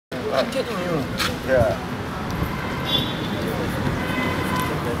I'm getting you. Yeah.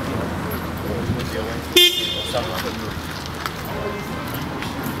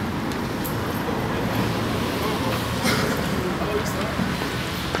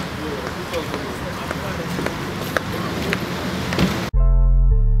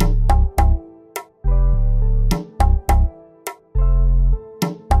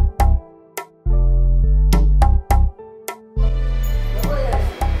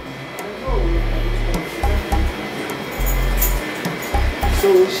 So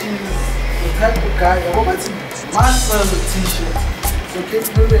she's the type of guy, what's muscle t-shirt. So can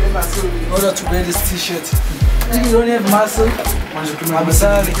you wear muscle in order to wear this t-shirt? If you don't have muscle, I'm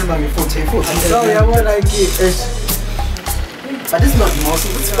sorry. I'm sorry, I won't like it. But it's not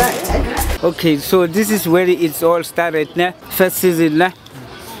muscle, it's fat, eh? Okay, so this is where it's all started, nah? First season, nah?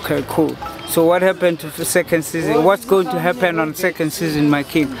 Okay, cool. So what happened to the second season? What's going to happen on second season, my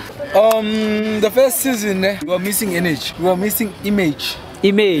king? The first season, we were missing energy. We were missing image.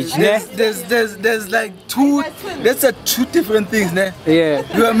 Image, nah? There's like two different things, nah? Yeah.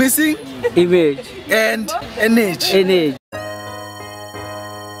 We were missing image and energy. Energy.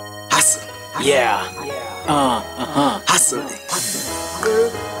 Hustle. Yeah. Hustle.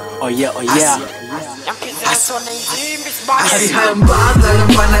 Oh yeah, oh yeah. I'm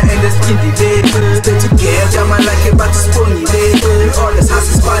bana and it's kindy day. Stay together, man, like a bat spony day. All this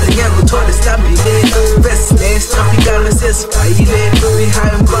house is party, yeah, go to the stammy day. Best name, strappy gun, says Friday.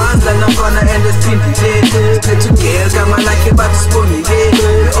 Behind bars, and I'm bana and it's kindy day. Stay together, man, like a bat spony day.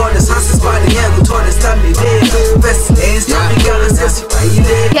 All this house is party, yeah, go to the stammy day. Best name, strappy gun, says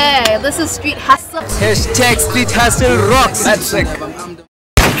Friday. Yeah, this is Street Hustle. Hashtag Street Hustle rocks. That's sick.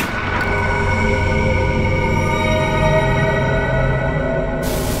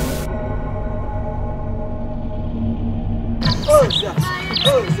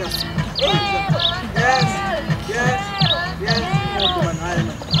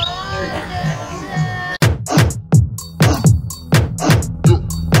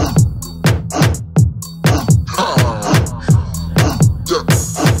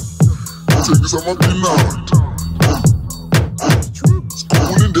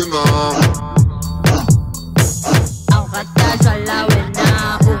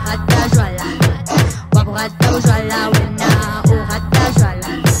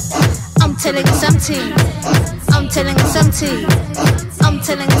 I'm telling you something. I'm telling you something. I'm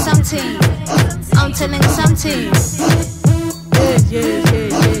telling you something. I'm telling you something.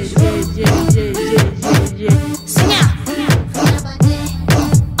 Sing out.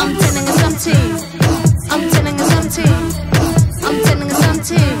 I'm telling you something. I'm telling you something. I'm telling you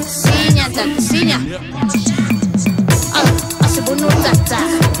something. Sinya tata, sinya. Asibunu tata,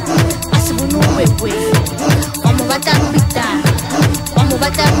 asibunu wewe. Wamubata pita,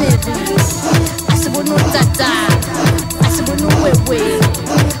 wamubata meru. Asibunu tata, asibunu wewe.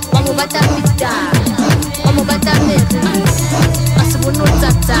 Wamubata pita, wamubata meru. Asibunu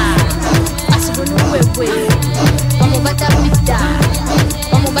tata, asibunu wewe. Wamubata pita,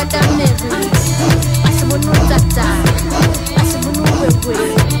 wamubata meru. Asibunu tata, asibunu wewe.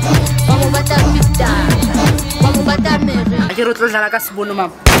 Wamubata pita, wamubata meru. Akira utlo dlala ka sibono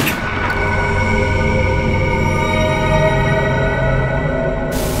mama.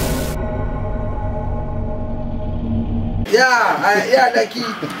 Yeah, like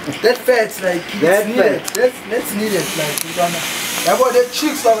that fat's like it's needed. That's needed, like you don't know. Yeah, but the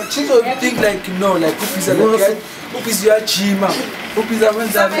chicks will think like like upisa like upisa ya chima, upisa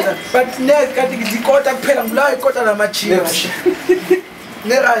manza. But next I think it's quarter pela mla quarter na machima.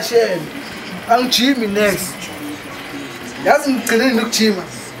 Ne Rachel, ang chimi next. Doesn't clean look chima.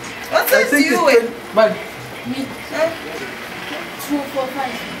 What size do you wear? Man, Me.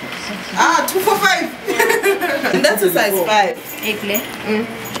 245. Ah, 245. That's a size 5. Egle.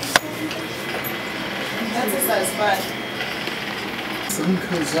 That's a size 5. some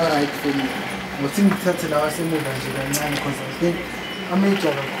clothes are right for me. I think that's an hour same because I think I made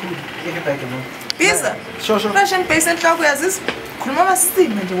you cool. Take it back again. Pizza. Sure. Fashion patient talk with this. Kulma masti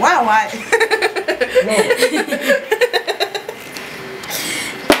manje. Why?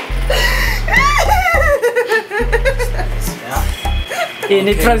 In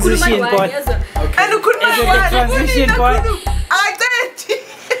the transition point. And the transition point. I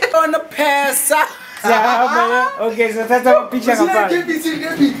did. On the pass. Okay, so that's our picture.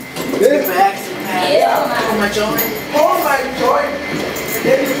 Get me. Back. Oh my joint. Oh my God.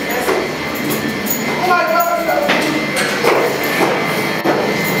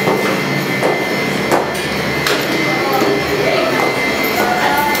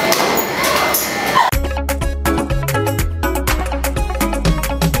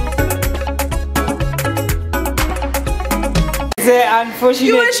 It's an unfortunate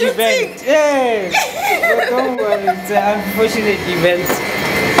You were shooting. event. Yeah. But don't worry, it's an unfortunate event.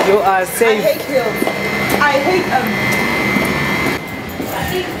 You are I safe. hate hills. I hate them.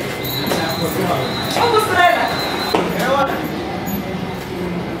 Oh, Australia.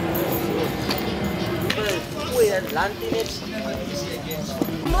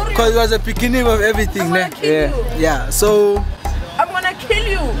 Because it was the beginning of everything, I'm ne? gonna kill you. Yeah, so I'm gonna kill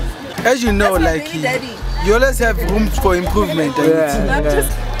you. as you know, That's my like baby daddy. you always have room for improvement. And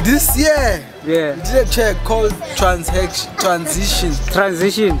Yeah. this year, Yeah. we did a check called transition.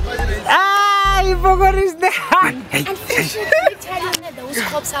 Transition. Ah, you forgot his name. Unfortunately, telling that those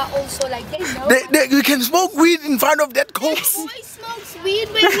cops are also like they know. You can smoke weed in front of that cops. Boy smokes weed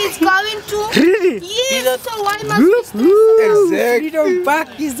when he's going to. Really? Yes, so why must we stop? Exactly. Freedom Park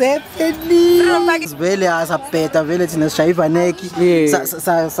is happening. Vele asapeta vele thina sishayva neki Yeah.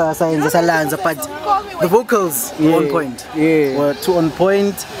 sayenza salanza, but the vocals were on point. Yeah. Were too on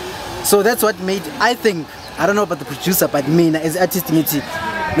point. So that's what made, I think, I don't know about the producer, but me as artist ngithi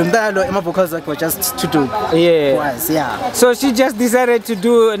lo mntana ema vocals wakhe were just too dope Yeah. for us. Yeah. So she just decided to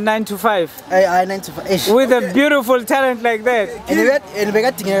do 9 to 5 I 95 with a beautiful talent like that. and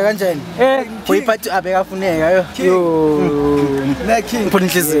bekadingeka kanjani Eh? for iphathi abekafuneka Yo. Like King, phona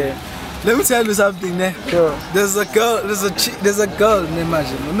inhliziyo. let me tell you something, ne? Sure. There's a girl,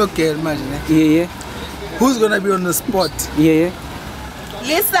 imagine, no girl, imagine, ne? Yeah, Who's gonna be on the spot yeah, yeah,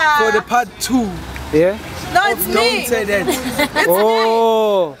 Lisa. for the part 2? yeah. No, it's Don't me. say that.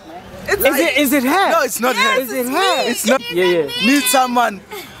 Oh. It's Is it? Is it her? No, it's not her. Is it her? It's not. Yeah, yeah. Need someone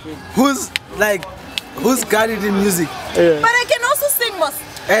who's got it in music. But I can also sing, Moss.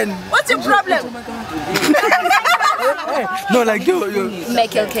 And What's your problem? no, like you.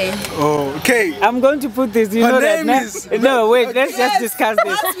 Make it okay. Oh, okay. I'm going to put this. You Her know that? name nah? is- No, wait. Let's just discuss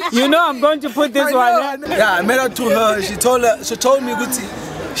this. You know, I'm going to put this one. nah? Yeah, I met her to her. She told me,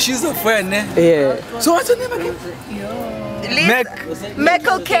 Guti, she's a friend, eh? Yeah. So what's her name again?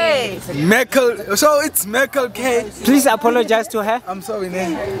 Michael K. Mekel. So it's Mekel K. Please apologize to her. I'm sorry,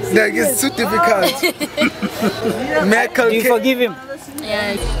 man. Like it's too difficult. Mekel Do you K. forgive him?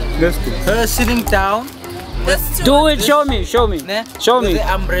 Yeah. Let's go. Her sitting down, Do it. Show me. Show me. ne? Show With me.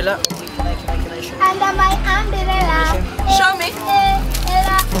 the umbrella. Under my umbrella. Show me.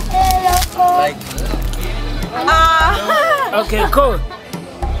 Like, Okay, cool.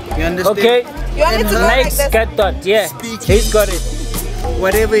 you understand? Okay. You want me to go like Next, this? get that. Yeah. He's got it.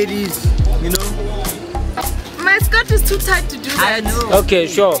 Whatever it is, you know. My skirt is too tight to do that. I know. Okay,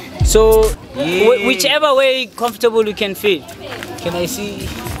 sure. So, Yeah. whichever way comfortable you can feel. Can I see?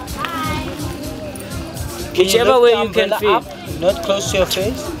 Whichever way you can feel. Not close to your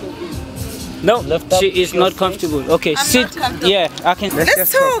face. No, Lift up she is your not comfortable. Okay, I'm sit. not comfortable. Yeah, I can.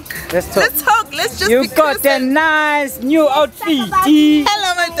 Let's talk. Let's talk. Let's talk. Let's just You be got a closer. nice new outfit.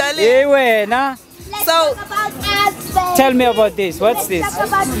 Hello, my darling. Yeah, well, nah. So, Tell me about this. What's this?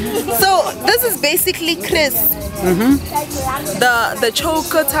 so this is basically Chris. The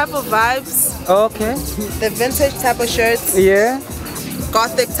choker type of vibes, Okay. the vintage type of shirts, Yeah.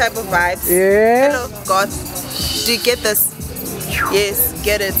 gothic type of vibes. Yeah. Hello, goth. Do you get this? Yes,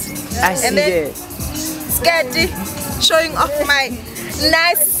 get it. I see And then that. sketchy, showing off my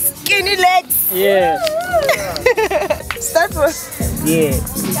nice skinny legs. Yeah. Start with. Yeah.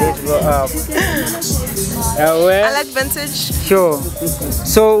 Let's go up. I Well, like vintage. sure.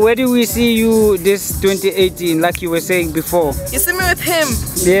 So where do we see you this 2018, like you were saying before? You see me with him.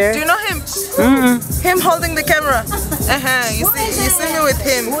 Yeah. Do you know him? Him holding the camera. You see me with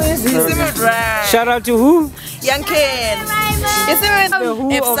him. You see me with Ryan. Shout out to who? Young Ken. You see me The who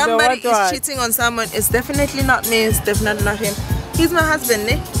with, if of the somebody what one? is cheating on someone, it's definitely not me. It's definitely not him. He's my husband,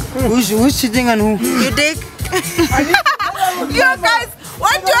 eh? Who's cheating on who? You dig? You guys,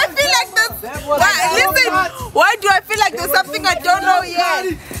 why do I feel like this? Listen, why do I feel like there's something I don't know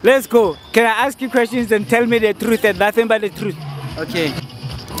yet? Let's go. Can I ask you questions and tell me the truth and nothing but the truth? Okay.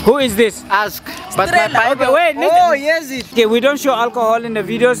 Who is this? Ask. But Strela. my Bible. Okay, wait, listen. Oh, yes, it. Okay, we don't show alcohol in the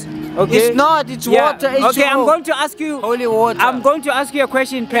videos. Okay. It's not. It's Yeah. water. It's Okay, I'm going to ask you. holy water. I'm going to ask you a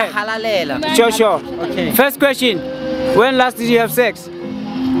question, Pat. Halalela. Sure, sure. Okay. First question. When last did you have sex?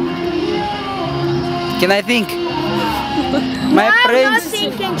 Can I think? My I'm not friends.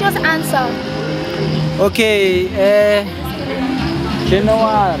 thinking, just answer. Okay.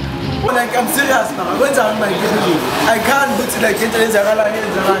 January. Like I'm serious now. I'm going to have my video. I can't put it like internet. I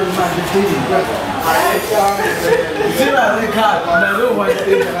can't. I don't want it.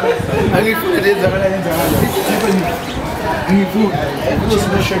 I need food. I need food. It's a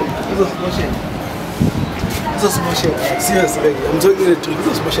small shake. It's a small shake. It's a small shake. Seriously, I'm talking the truth. It's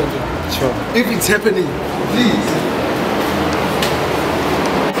a small shake. Sure. If it's happening, please.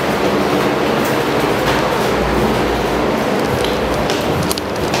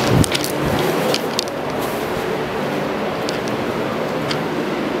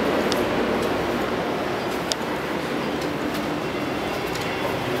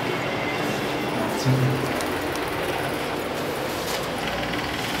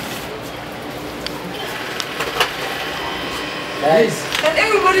 But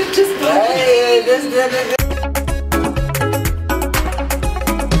everybody's just doing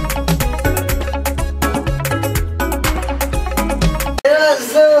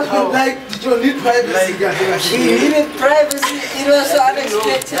Like, did you need privacy? He needed privacy. It was so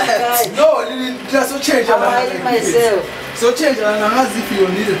unexpected, guys. No, just so change. I'm hiding myself. So change, and as if you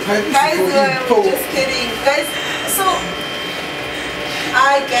needed privacy. Guys, I'm just kidding. Guys, so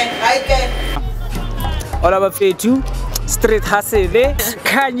I can. All about you. Street hustle,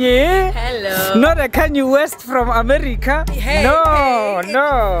 Kanye. Hello. Not a Kanye West from America. Hey,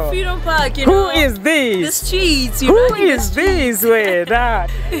 no. Freedom Park, you Who know. is this? The streets, you Who know. is this? Wait,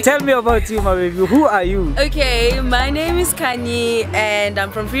 tell me about you, my baby. Who are you? Okay, my name is Kanye and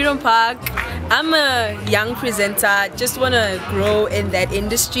I'm from Freedom Park. I'm a young presenter, just want to grow in that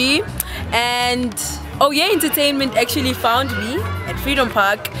industry. And Oh Yeah Entertainment actually found me at Freedom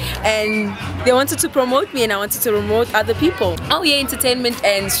Park and they wanted to promote me and I wanted to promote other people. Oh Yeah Entertainment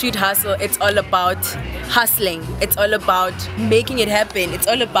and Street Hustle, it's all about hustling. It's all about making it happen. It's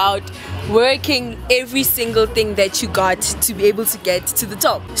all about working every single thing that you got to be able to get to the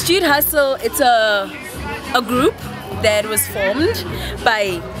top. Street Hustle, it's a group that was formed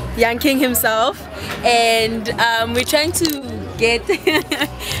by Young King himself, and we're trying to get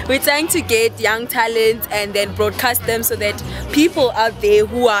young talent and then broadcast them so that people out there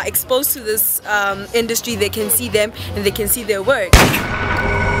who are exposed to this industry, they can see them and they can see their work.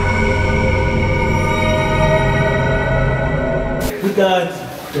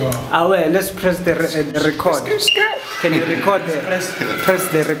 Well, let's press the record. Can you record press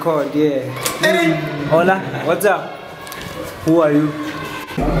the record, yeah. Hola, what's up? Who are you?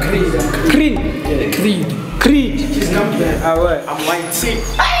 Creed. Well. I'm YT.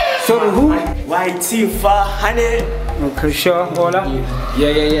 Sorry, who? YT for honey. Okay, sure. Hola.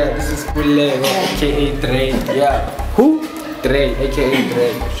 Yeah. This is Pule, aka Dre. Yeah. Who? Dre, aka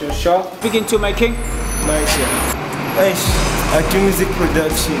Dre. Sure. Speaking to my king. I do music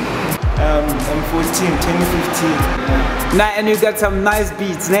production. I'm 14, 2015. Nah, and you got some nice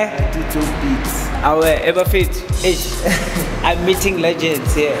beats, ne? I do dope beats. Our ever fit. I'm meeting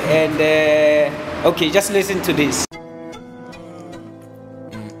legends here, and okay, just listen to this.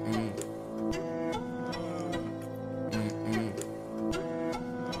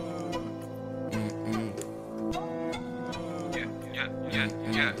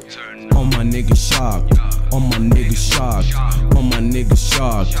 All my niggas shocked. All my niggas shocked. All my niggas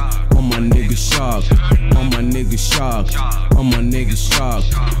shocked. All my niggas shocked. All my niggas shocked. All my niggas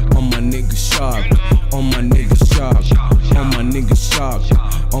shocked. All my niggas shocked. All my niggas shocked. All my niggas shocked.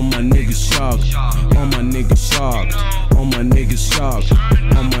 All my niggas shocked. All my niggas shocked. All my niggas shocked.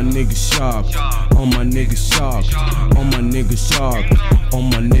 All my niggas shocked. All my niggas shocked. All my niggas shocked. All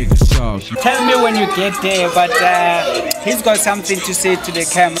my niggas shocked. Tell me when you get there, but he's got something to say to the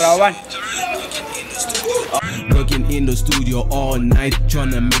camera. One. Working in the studio all night,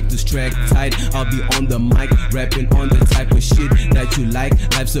 tryna make this track tight. I'll be on the mic, rapping on the type of shit that you like.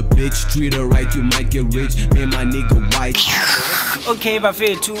 Life's a bitch, treat her right, you might get rich. Me and my nigga White. Okay,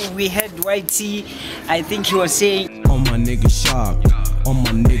 Buffet too. We had YT. I think he was saying all my niggas shocked. All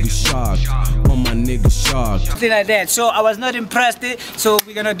my niggas shocked. All my niggas shocked. something like that. So I was not impressed. So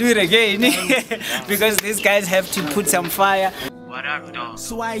we're gonna do it again because these guys have to put some fire.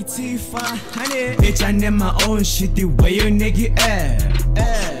 Switey fine, honey. Bitch, I name my own shit the way your nigga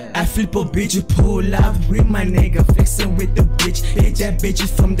I flip a bitch, you pull up with my nigga, flexing with the bitch. Bitch, that bitch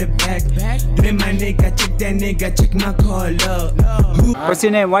is from the back. Then my nigga, check that nigga, check my color. What's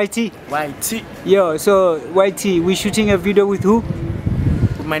your name? YT? YT. Yo, so YT, we shooting a video with who?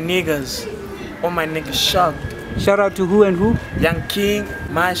 With my niggas. All my niggas shocked. Shout out to who and who? Young King,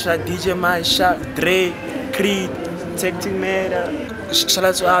 Masha, DJ Masha, Dre, Creed, Tactic Man.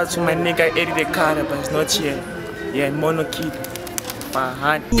 Shout out to my nigga Eddie the Carter, but he's not here. Yeah, Mono Kid.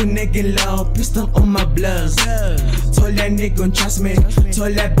 You nigga loud, pistol on my bloods. Told that nigga don't trust me.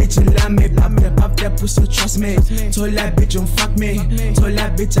 Told that bitch you love me. Pop that pussy, trust me. Told that bitch don't fuck me. Told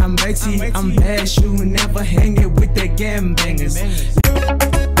that bitch I'm righty. I'm bad, you never hang it with the gangbangers.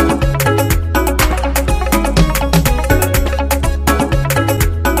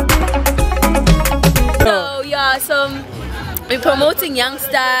 So we're promoting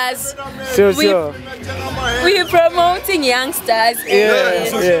youngsters. Sure. We're promoting youngsters.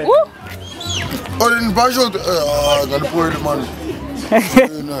 Yeah. Woo.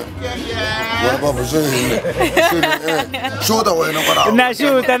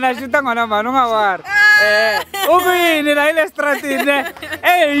 Nashuta ngona manu ngawari. Ukuyini la ile stratini ne?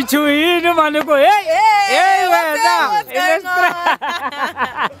 Hey, chuyini mani ko. Hey, wena. Ile stratini.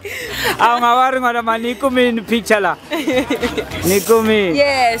 Awungawari ngoba mani Nikumi picture la. Nikumi.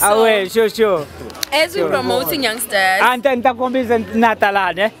 Yeah, so awe, sure. As we're promoting youngsters. Nitakumbisa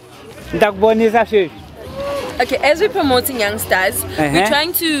Natala ne. Nitakubonisa shishi. Okay, as we're promoting youngsters, we're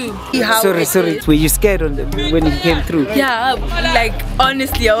trying to see how Sorry, were you scared when you came through? Yeah, like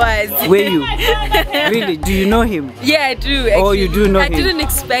honestly I was. Were you? Really? Do you know him? Yeah, I do actually. Oh, you do know him? I didn't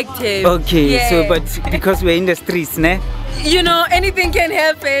expect him. Okay, yeah. So but because we're in the streets, ne? You know, anything can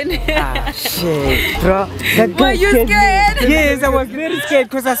happen. Shit, bro. Were you scared? Yes, I was very scared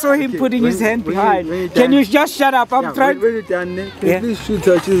because I saw him putting his hand behind. Can you just shut up? I'm trying. When you're done, please shoot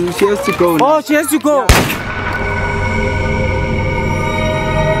her. She has to go now. Oh, she has to go.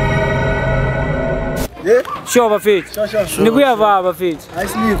 Yeah? Sure, Bafit. Sure. Nikuya va, Bafit. I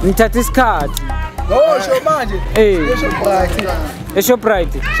sleep. Nithatha isikhathi. Oh, sure, manje. Hey.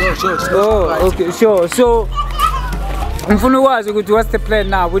 ShopRite. Sure. Sure. Oh, okay, sure. So, ngifuna ukwazi ukuthi what's the plan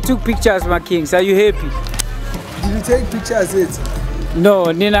now? We took pictures, my kings. Are you happy? Did you take pictures yet?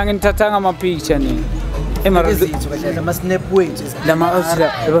 No, nina ngithathanga ama-picture nina. Lama snap weight. Lama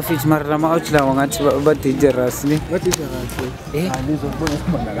outla, Bafit mara lama outla wangathi ba dangerous ni. What is that?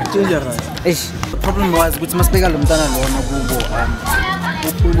 Dangerous. Eish, the problem was ukuthi masibeka lo mntana lona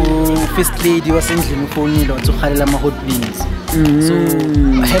kubo first lady wasendlini ufonile wathi ukhalela ama hot beans. So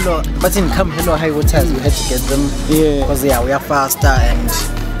hello, but in come hello high waters we had to get them because we are faster and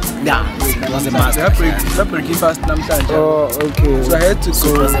it was a must. They're breaking fast namhlanje. Oh, okay. So I had to go.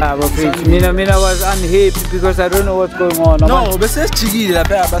 Bafit, mina was unhappy because I don't know what's going on. No, but says chigile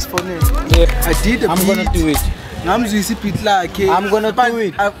lapha abasifonela. Yeah. I did a I'm gonna do it. I'm gonna do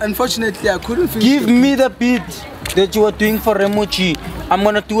it. Unfortunately, I couldn't finish. Give me the beat that you were doing for Remuchi. I'm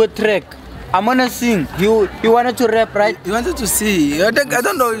gonna do a track. I'm gonna sing. You wanted to rap, right? You wanted to sing. I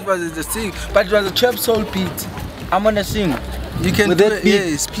don't know if it was a sing, but it was a trap soul beat. I'm gonna sing. You can with do that it, beat.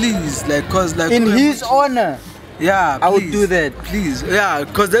 yes, please. Like, cause like in his honor. Yeah, I would do that. Please. Yeah,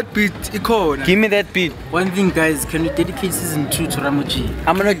 cause that beat, it called. Give me that beat. One thing, guys, can we dedicate season 2 to Ramuchi?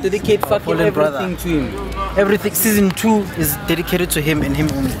 I'm gonna dedicate fucking everything to him. Everything. Season 2 is dedicated to him and him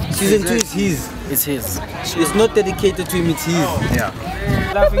only. Season 2 is his. It's his. It's not dedicated to him, it's his. Yeah.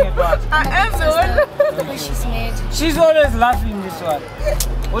 Laughing at what? I am the one. She's mad. She's always laughing this one.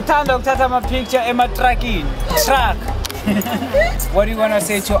 Uthanda ukuthatha ama-picture ema-truckini. Truck. What do you want to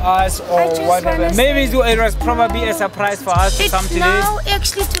say to us or whatever? Maybe it was probably a surprise for us to come today. No,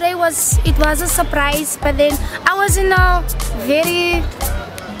 actually today was a surprise, but then I was in a very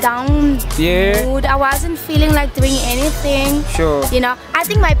down mood. I wasn't feeling like doing anything. Sure. You know, I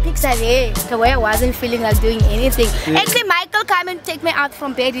think my pics are there the way I wasn't feeling like doing anything. Actually, Michael came and take me out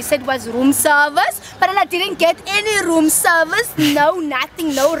from bed. He said it was room service, but then I didn't get any room service. No,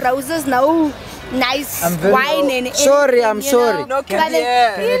 nothing. No roses. No nice wine and anything. Sorry, I'm sorry. No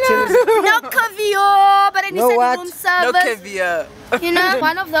caviar. No caviar, but then he said room service. No caviar. You know,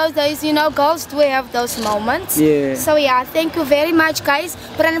 one of those days, you know, girls do have those moments. Yeah. So yeah, thank you very much, guys.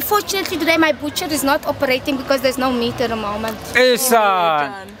 But unfortunately today my butcher is not operating because there's no meat at the moment. Hey,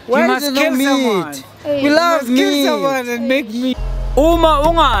 son. You must kill someone. Hey. We love kill someone and make meat. Uma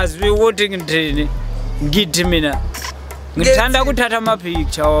ungazwi ukuthi ngithini ngithi mina ngithanda ukuthatha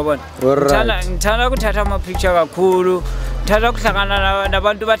ama-picture wabona. Ngithanda ukuthatha ama-picture kakhulu. Ngithanda ukuhlangana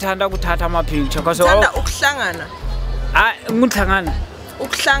nabantu bathanda ukuthatha ama-picture. Ngithanda ukuhlangana.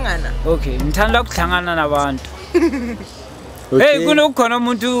 Ukuhlangana. Okay, ngithanda ukuhlangana nabantu. Hey, kukhona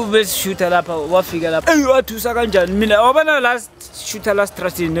umuntu besishoota lapha wafika lapha. Hey, wathusa kanjani mina? Wabona last shooter last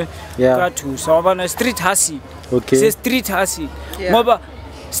stratini kathusa. Wabona street hustle. Okay. Se street hustle. Ngoba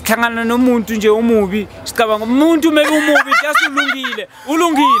sihlangana nomuntu nje umubi, sicabanga umuntu maybe umubi just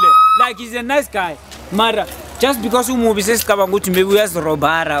ulungile. Like he's a nice guy. Mara just because umubi sesicabanga ukuthi maybe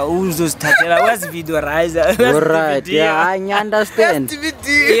uyazirobara uzosithathela wazivideorizer. Alright, yeah, I understand.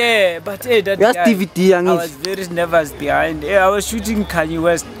 Yeah, but hey, that That's DVD, I was very nervous behind. Yeah, I was shooting Kanye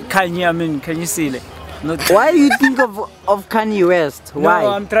West. Kanye, I mean, can you see it? Why do you think of Kanye West? Why? No,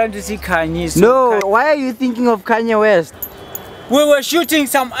 I'm trying to see Kanye. So no, why are you thinking of Kanye West? We were shooting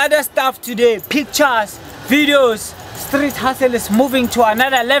some other stuff today. Pictures, videos. Street Hustle is moving to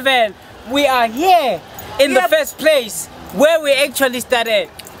another level. We are here in the first place where we actually started.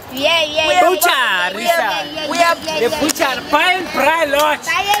 Butcher, the butcher, Pine Pry Lodge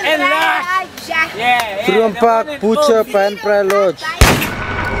and Lodge. Yeah, Freedom Park, Butcher, Pine Pry Lodge.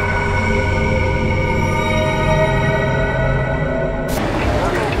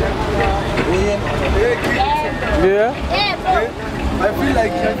 Yeah? I feel We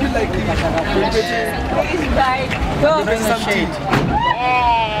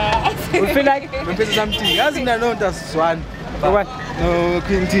feel like something. As in, I know that's one. What? No,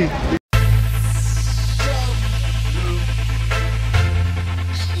 Queen T.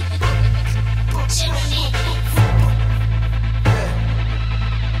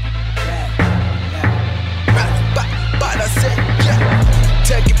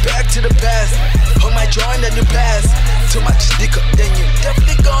 Take it back to the past. Hold my joint and you pass. Too much liquor, then you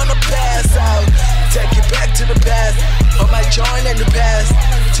definitely gonna pass out. Take it back to the past. Hold my joint and you pass.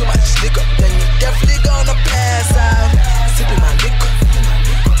 Too much liquor, then you definitely gonna pass out.